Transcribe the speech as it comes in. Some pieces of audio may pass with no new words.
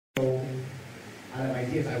go out of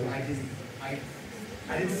ideas.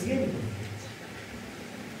 I didn't see anything.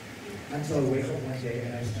 Until I wake up one day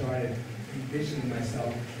and I started envisioning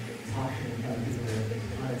myself talking in front of people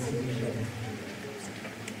on a TV show.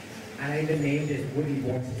 And I even named it Woody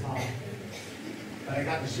Born to Talk. But I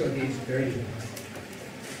got the show at the age of 30.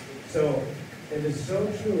 So it is so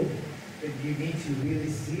true that you need to really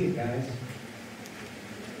see it, guys.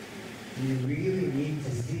 You really need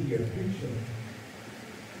to see your future.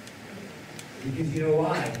 Because you know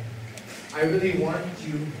why? I really want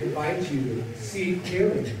to invite you to see it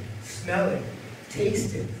clearly, smell it,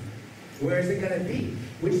 taste it. Where is it going to be?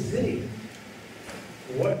 Which city?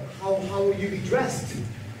 How will you be dressed?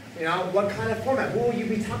 You know, what kind of format? Who will you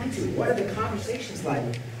be talking to? What are the conversations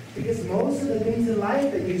like? Because most of the things in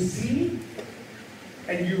life that you see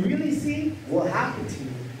and you really see will happen to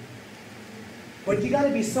you. But you got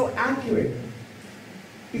to be so accurate.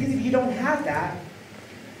 Because if you don't have that,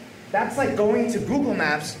 that's like going to Google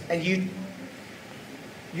Maps and you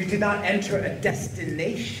did not enter a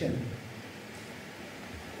destination.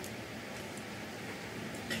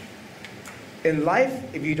 In life,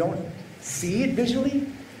 if you don't see it visually,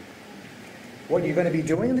 what you're going to be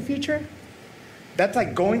doing in the future, that's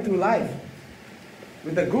like going through life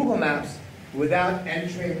with the Google Maps without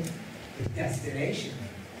entering the destination.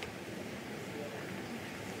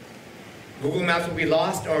 Google Maps will be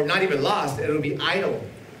lost, or not even lost, it'll be idle.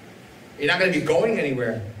 You're not going to be going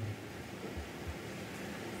anywhere.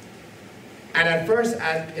 And at first,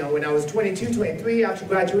 when I was 22, 23, after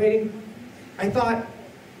graduating, I thought,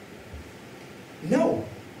 no,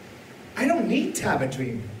 I don't need to have a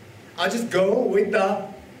dream. I'll just go with the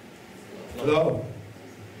flow.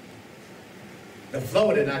 The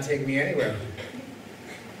flow did not take me anywhere.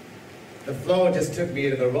 The flow just took me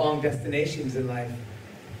to the wrong destinations in life.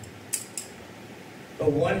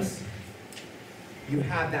 But once you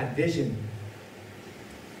have that vision,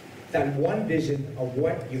 that one vision of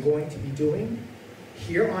what you're going to be doing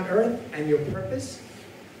here on earth and your purpose,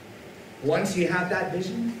 once you have that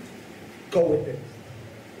vision, go with it.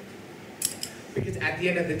 Because at the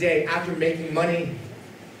end of the day, after making money,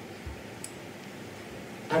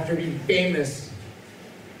 after being famous,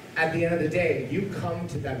 at the end of the day, you come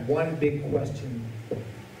to that one big question.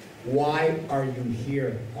 Why are you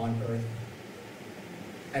here on earth?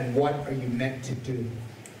 And what are you meant to do?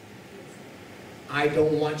 I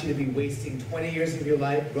don't want you to be wasting 20 years of your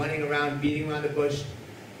life running around, beating around the bush,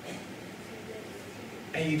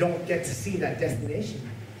 and you don't get to see that destination.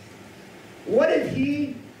 What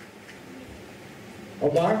if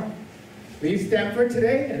Omar, leaves Stamford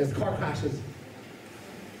today and his car crashes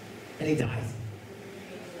and he dies?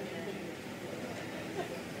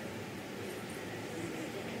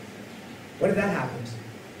 What if that happens?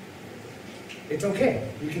 It's okay,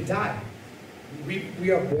 you can die. We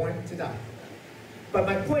are born to die. But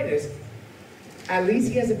my point is, at least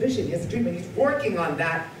he has a vision, he has a dream, and he's working on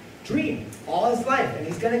that dream all his life, and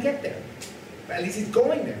he's going to get there. But at least he's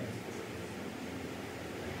going there.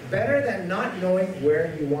 Better than not knowing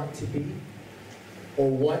where you want to be or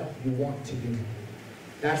what you want to do.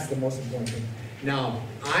 That's the most important thing. Now,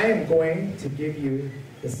 I am going to give you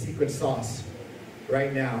the secret sauce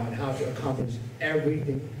right now on how to accomplish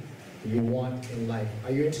everything you want in life.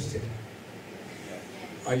 Are you interested?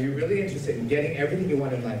 Are you really interested in getting everything you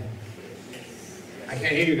want in life? I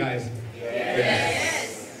can't hear you guys.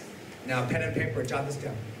 Yes. Now, pen and paper, jot this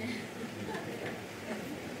down.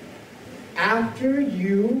 After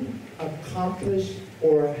you accomplish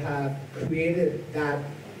or have created that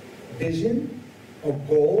vision or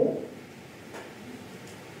goal,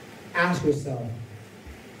 ask yourself,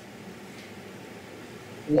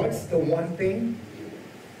 what's the one thing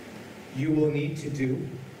you will need to do?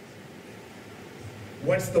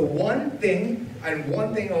 What's the one thing, and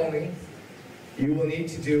one thing only, you will need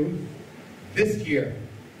to do this year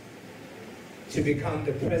to become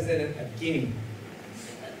the president of Guinea?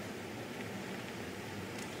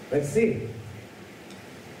 Let's see.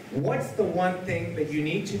 What's the one thing that you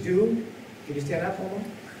need to do? Can you stand up for a moment?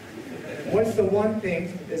 What's the one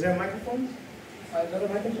thing? Is there a microphone? Another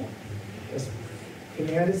microphone? Yes. Can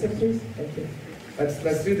you hand this in, please? Thank you.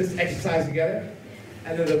 Let's do this exercise together.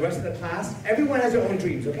 And then the rest of the class, everyone has their own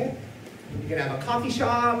dreams, okay? You can have a coffee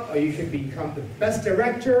shop, or you can become the best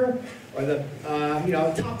director, or the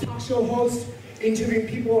top talk show host, interviewing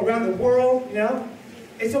people around the world,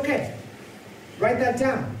 It's okay. Write that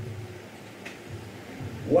down.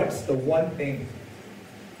 What's the one thing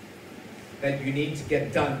that you need to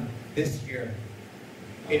get done this year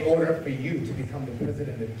in order for you to become the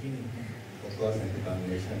president of Guinea? Focus and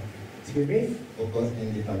determination. Excuse me? Focus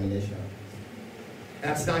and determination.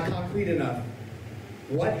 That's not concrete enough.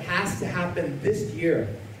 what has to happen this year?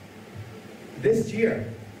 This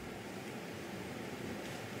year.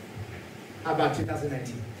 How about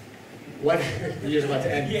 2019? What, the year's about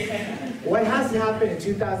to end. Yeah. What has to happen in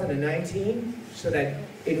 2019 so that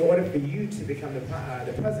in order for you to become the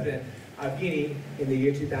president of Guinea in the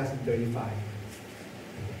year 2035?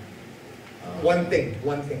 One thing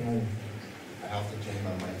only. I have to change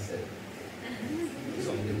my mindset.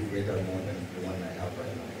 Something greater more than the one I have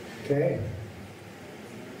right now. Okay.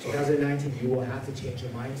 2019, you will have to change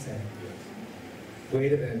your mindset.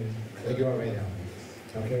 Greater than what you are right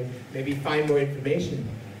now. Okay? Maybe find more information.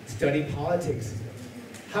 Study politics.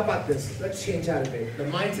 How about this? Let's change that a bit. The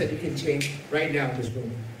mindset you can change right now in this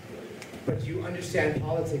room. But you understand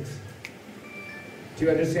politics. Do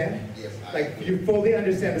you understand? Yes. Like, you fully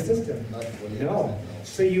understand the system? Not fully. No.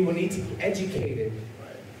 So you will need to be educated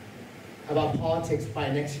about politics by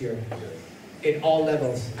next year. Yes. In all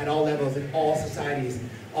levels, at all levels, in all societies,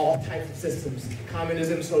 all types of systems,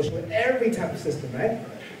 communism, socialism, every type of system, right?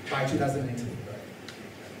 By 2019.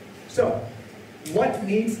 So, what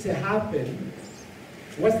needs to happen?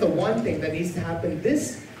 What's the one thing that needs to happen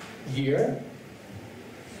this year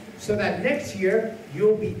so that next year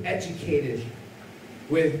you'll be educated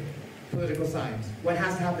with political science? What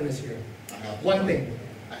has to happen this year? One thing.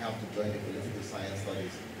 I have to join the political science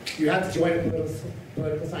studies You have to join a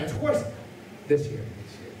political science course this year.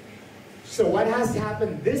 this year. So what has to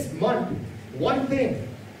happen this month? One thing.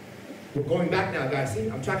 We're going back now, guys. See,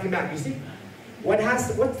 I'm tracking back. You see,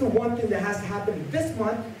 what's the one thing that has to happen this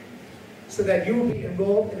month so that you will be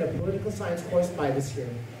enrolled in a political science course by this year?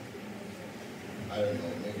 I don't know,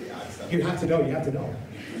 maybe ask them. You have to know. You have to know.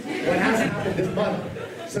 What has to happen this month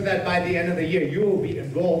so that by the end of the year you will be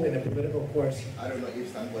enrolled in a political course? I don't know if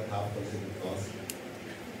Stanford have political course.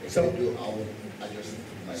 If So- they do, I will adjust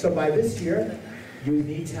my. So by this year, you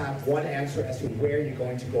need to have one answer as to where you're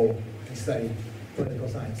going to go and study political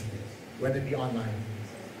science, whether it be online.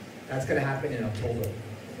 That's going to happen in October.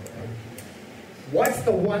 What's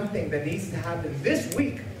the one thing that needs to happen this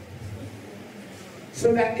week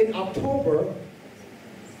so that in October,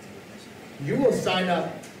 you will sign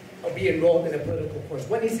up or be enrolled in a political course?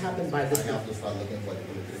 What needs to happen by I this week? have to start looking for the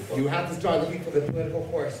political course. You have to start looking for the political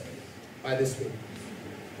course by this week.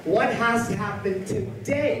 What has to happen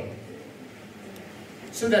today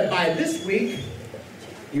so that by this week,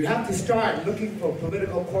 you have to start looking for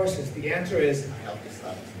political courses? The answer is, I have to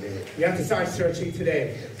start today. you have to start searching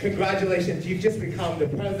today. Congratulations, you've just become the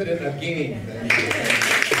president of Guinea. Thank you.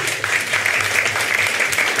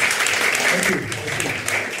 Thank you. Thank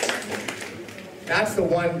you. That's the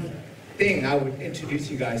one thing I would introduce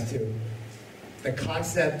you guys to. The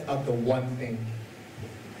concept of the one thing.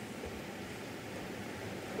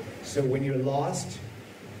 So when you're lost,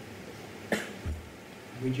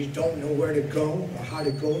 when you don't know where to go or how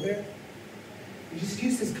to go there, you just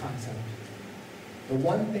use this concept. The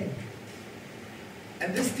one thing.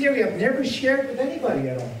 And this theory I've never shared with anybody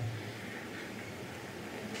at all.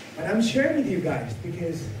 But I'm sharing with you guys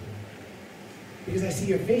because I see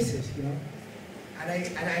your faces, you know?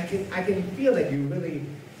 And I can feel that you're really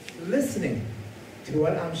listening to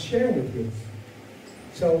what I'm sharing with you.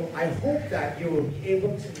 So I hope that you will be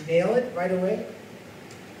able to nail it right away.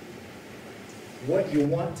 What you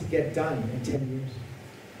want to get done in 10 years.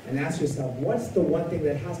 And ask yourself, what's the one thing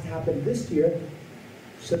that has to happen this year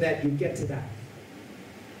so that you get to that?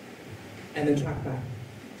 And then track back.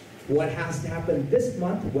 What has to happen this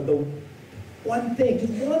month with the one thing,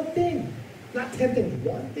 just one thing, not 10 things,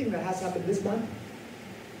 one thing that has to happen this month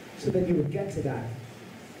so that you will get to that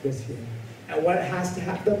this year. And what has to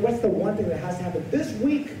happen, what's the one thing that has to happen this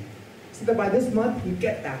week so that by this month you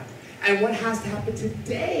get that? And what has to happen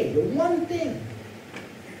today, the one thing.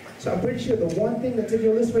 So I'm pretty sure the one thing that's in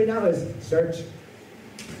your list right now is search.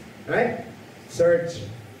 Right? Search.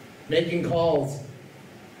 Making calls.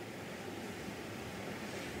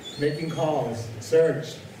 Making calls.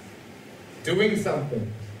 Search. Doing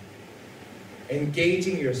something.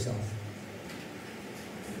 Engaging yourself.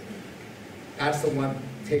 That's the one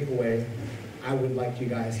takeaway I would like you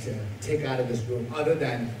guys to take out of this room, other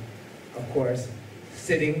than, of course,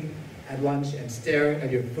 sitting at lunch and staring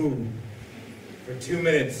at your food for 2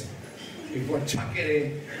 minutes before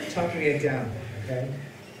chucking it down, okay?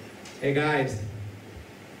 Hey guys,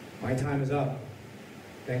 my time is up.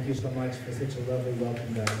 Thank you so much for such a lovely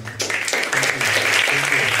welcome, guys. Thank you.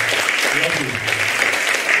 Thank you. Thank you.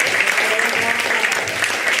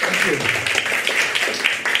 Thank you.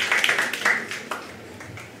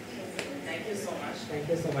 Thank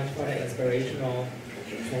you so much for the inspirational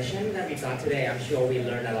session that we got today. I'm sure we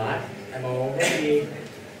learned a lot. I'm already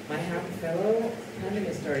might have a fellow Prime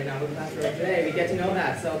Minister in our classroom today. We get to know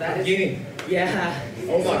that. So that is... Guinea. Yeah.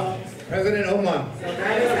 Omar. President Omar. So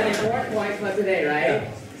that is an important point for today, right?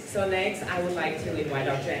 Yeah. So next, I would like to invite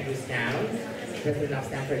Dr. Andrew Scown, President of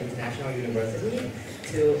Stamford International University,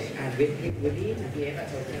 and with Woody to give a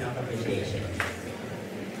token of appreciation.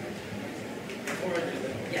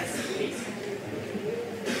 Yes, please.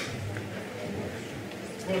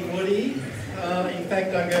 Well, Woody, in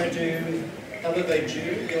fact, I'm going to elevate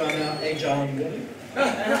you. You are now agile Woody.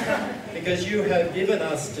 Because you have given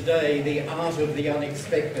us today the art of the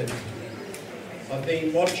unexpected. I've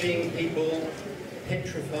been watching people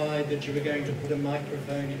petrified that you were going to put a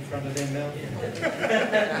microphone in front of their mouth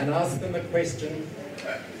and ask them a question.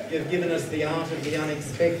 You've given us the art of the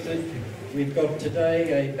unexpected. We've got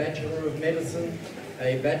today a Bachelor of Medicine,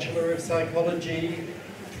 a Bachelor of Psychology,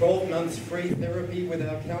 12 months free therapy with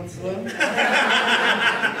our counsellor,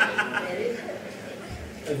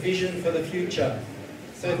 a vision for the future.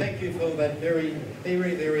 So thank you for that very,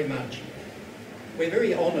 very, very much. We're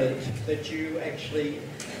very honoured that you actually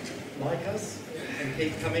like us and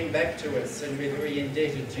keep coming back to us, and we're very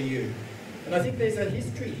indebted to you. And I think there's a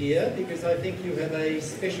history here, because I think you have a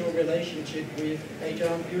special relationship with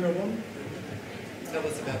Ajahn Purawan. Tell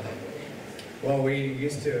us about that. Well, we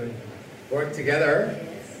used to work together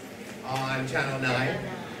on Channel 9,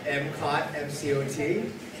 MCOT,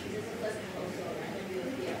 MCOT.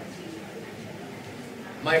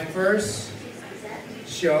 My first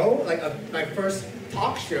show, my first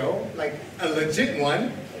talk show, like a legit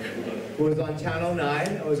one, was on Channel 9.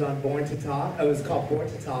 It was on Born to Talk. It was called Born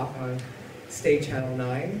to Talk on State Channel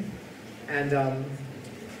 9. And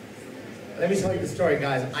let me tell you the story,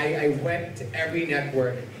 guys. I went to every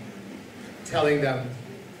network telling them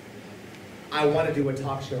I want to do a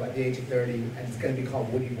talk show at the age of 30, and it's going to be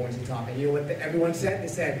called Woody Born to Talk. And you know what everyone said? They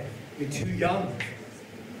said, you're too young.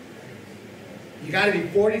 You got to be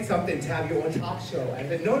 40-something to have your own talk show. And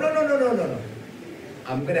then, no.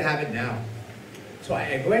 I'm going to have it now. So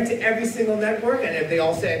I went to every single network, and they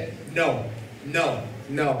all said, no.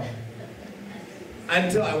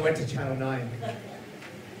 Until I went to Channel 9.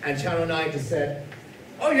 And Channel 9 just said,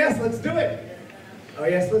 oh yes, let's do it. Oh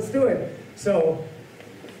yes, let's do it. So,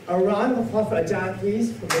 a round of applause for Ajahn,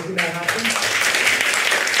 please, for making that happen.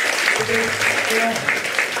 Because,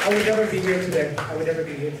 I would never be here today.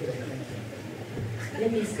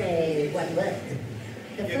 Let me say one word.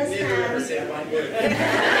 The You've first never ever time, said one word. maybe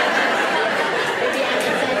I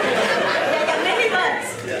can say there are many words.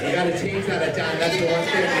 You gotta change that, Ajahn. That's the one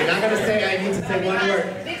thing. You're not gonna say I need to say one word.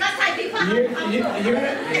 Because Thai people are humble.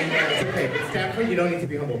 It's okay. It's Stanford, you don't need to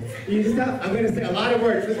be humble. You just stop. I'm gonna say a lot of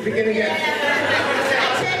words. Let's begin again. I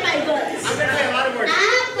said my words. I'm gonna say a lot of words.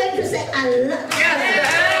 I'm going to say a lot. Yes.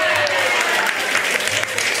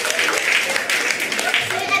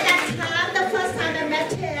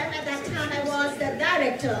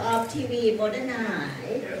 Director of TV Modern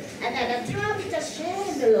Night, and at the time we just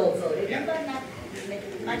changed the logo. Remember not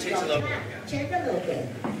much Change the logo. Change the logo.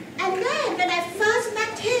 And then when I first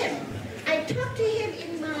met him, I talked to him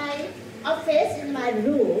in my office, in my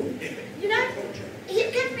room. You know, he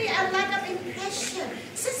gave me a lot of impression.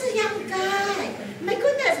 Such a young guy. My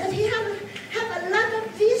goodness, but he have a lot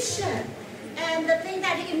of vision. And the thing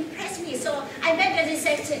that impressed me, so I made the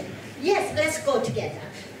decision, yes, let's go together.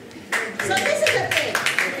 So this is the thing.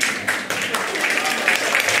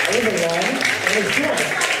 It was long. It was short.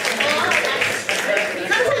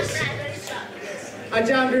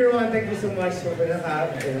 Ajahn everyone, thank you so much for being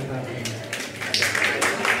here.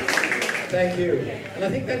 Thank you. And I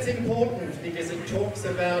think that's important because it talks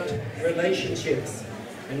about relationships.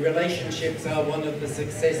 And relationships are one of the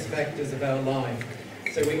success factors of our life.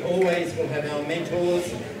 So we always will have our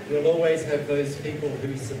mentors. We'll always have those people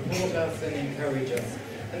who support us and encourage us.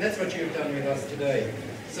 And that's what you've done with us today.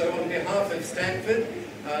 So on behalf of Stanford,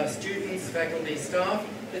 students, faculty, staff,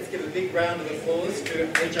 let's give a big round of applause to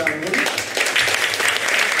Ajahn Woody.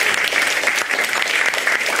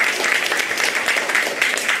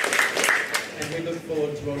 And we look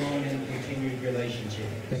forward to a long and continued relationship.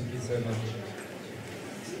 Thank you so much.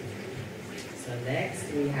 So next,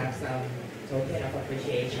 we have some token of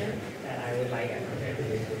appreciation that I would like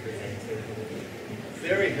everyone to present to.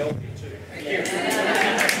 Very healthy too. Thank you.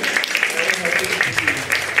 Very healthy.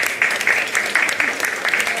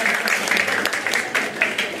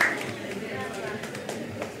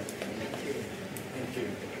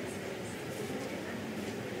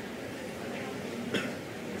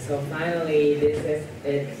 So finally, this is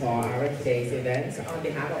it for our today. today's event. On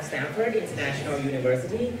behalf of Stamford International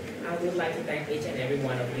University, I would like to thank each and every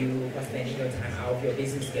one of you for spending your time out of your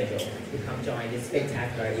busy schedule to come join this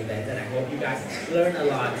spectacular event. And I hope you guys learn a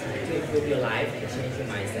lot to improve your life and change your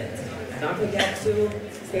mindset. And don't forget to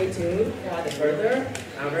stay tuned for the further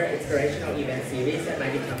our inspirational event series that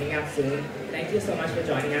might be coming up soon. Thank you so much for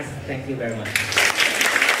joining us. Thank you very much.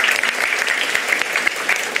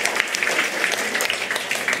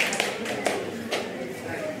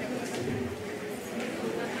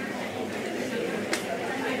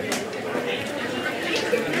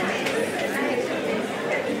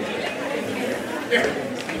 Yeah.